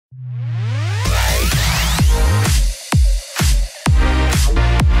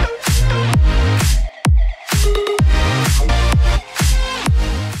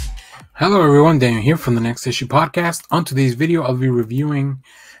Hello everyone, Daniel here from the Next Issue Podcast. On today's video, I'll be reviewing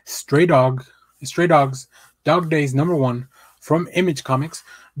Stray Dogs Dog Days #1 from Image Comics.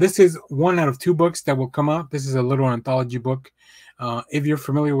 This is one out of two books that will come out. This is a little anthology book. If you're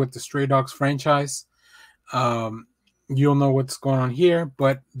familiar with the Stray Dogs franchise, you'll know what's going on here,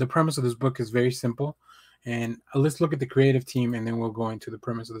 but the premise of this book is very simple. And let's look at the creative team and then we'll go into the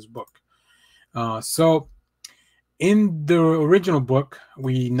premise of this book. In the original book,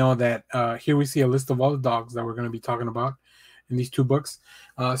 we know that here we see a list of all the dogs that we're going to be talking about in these two books.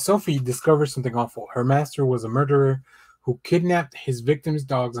 Sophie discovers something awful. Her master was a murderer who kidnapped his victims'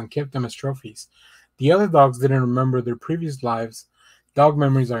 dogs and kept them as trophies. The other dogs didn't remember their previous lives. Dog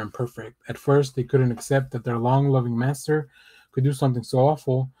memories are imperfect. At first, they couldn't accept that their long-loving master could do something so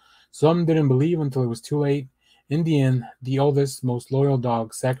awful. Some didn't believe until it was too late. In the end, the oldest, most loyal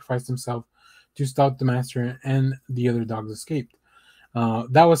dog sacrificed himself to stop the master, and the other dogs escaped.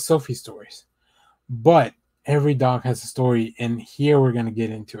 That was Sophie's stories. But every dog has a story, and here we're going to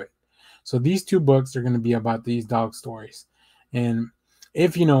get into it. So these two books are going to be about these dog stories. And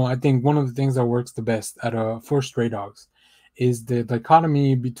if you know, I think one of the things that works the best for Stray Dogs is the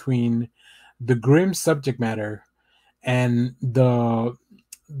dichotomy between the grim subject matter and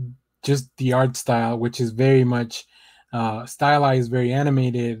just the art style, which is very much stylized, very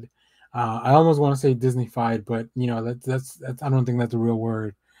animated. I almost want to say Disney-fied, but you know that's I don't think that's a real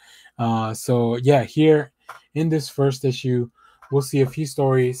word. So yeah, here in this first issue, we'll see a few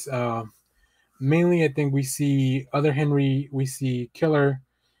stories. Mainly, I think we see Other Henry, we see Killer,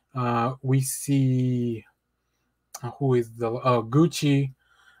 we see who is the Gucci.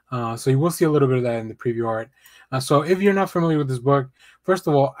 So you will see a little bit of that in the preview art. So if you're not familiar with this book, first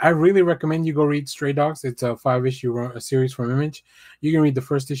of all, I really recommend you go read Stray Dogs. It's a 5-issue series from Image. You can read the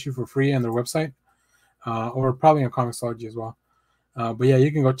first issue for free on their website, or probably on Comixology as well. But yeah, you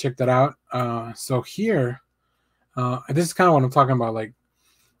can go check that out. So here, this is kind of what I'm talking about. Like,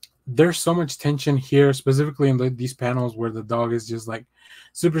 there's so much tension here, specifically in these panels where the dog is just like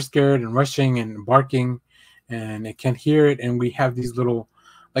super scared and rushing and barking, and it can't hear it. And we have these little,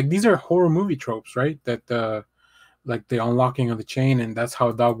 like, these are horror movie tropes, right? That like the unlocking of the chain, and that's how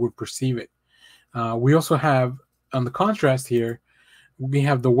a dog would perceive it. We also have, on the contrast here, we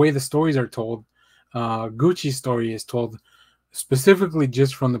have the way the stories are told. Gucci's story is told specifically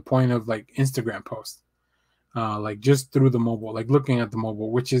just from the point of like Instagram posts, like just through the mobile, like looking at the mobile,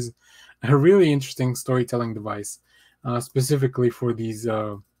 which is a really interesting storytelling device, specifically for these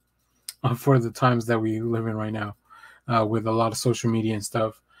for the times that we live in right now, with a lot of social media and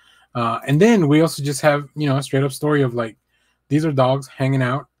stuff. And then we also just have, you know, a straight up story of like, these are dogs hanging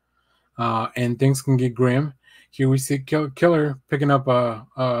out, and things can get grim. Here we see Killer picking up a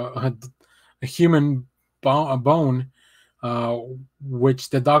human bone, which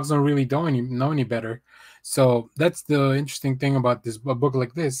the dogs don't really know any better. So that's the interesting thing about a book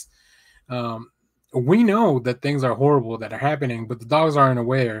like this. We know that things are horrible that are happening, but the dogs aren't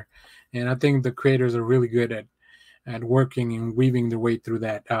aware. And I think the creators are really good at working and weaving their way through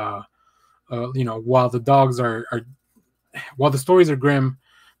that. You know, while the dogs while the stories are grim,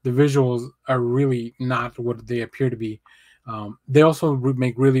 the visuals are really not what they appear to be. They also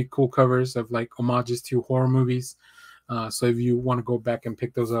make really cool covers of like homages to horror movies. So if you want to go back and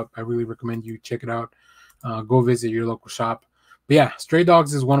pick those up, I really recommend you check it out. Go visit your local shop. But yeah, Stray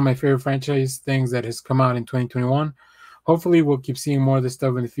Dogs is one of my favorite franchise things that has come out in 2021. Hopefully we'll keep seeing more of this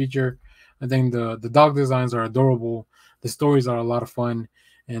stuff in the future. I think the dog designs are adorable. The stories are a lot of fun,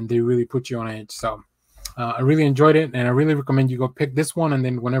 and they really put you on edge. So I really enjoyed it, and I really recommend you go pick this one, and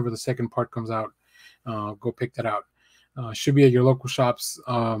then whenever the second part comes out, go pick that out. Should be at your local shops,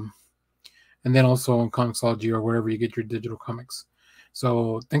 and then also on Comixology or wherever you get your digital comics.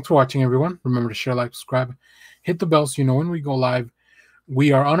 So thanks for watching, everyone. Remember to share, like, subscribe, hit the bell so you know when we go live.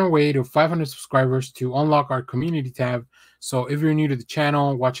 We are on our way to 500 subscribers to unlock our community tab. So if you're new to the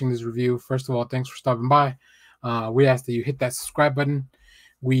channel watching this review, first of all, thanks for stopping by. We ask that you hit that subscribe button.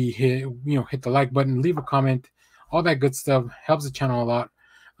 Hit the like button, leave a comment, all that good stuff helps the channel a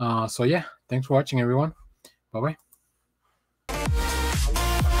lot. So yeah, thanks for watching, everyone. Bye-bye.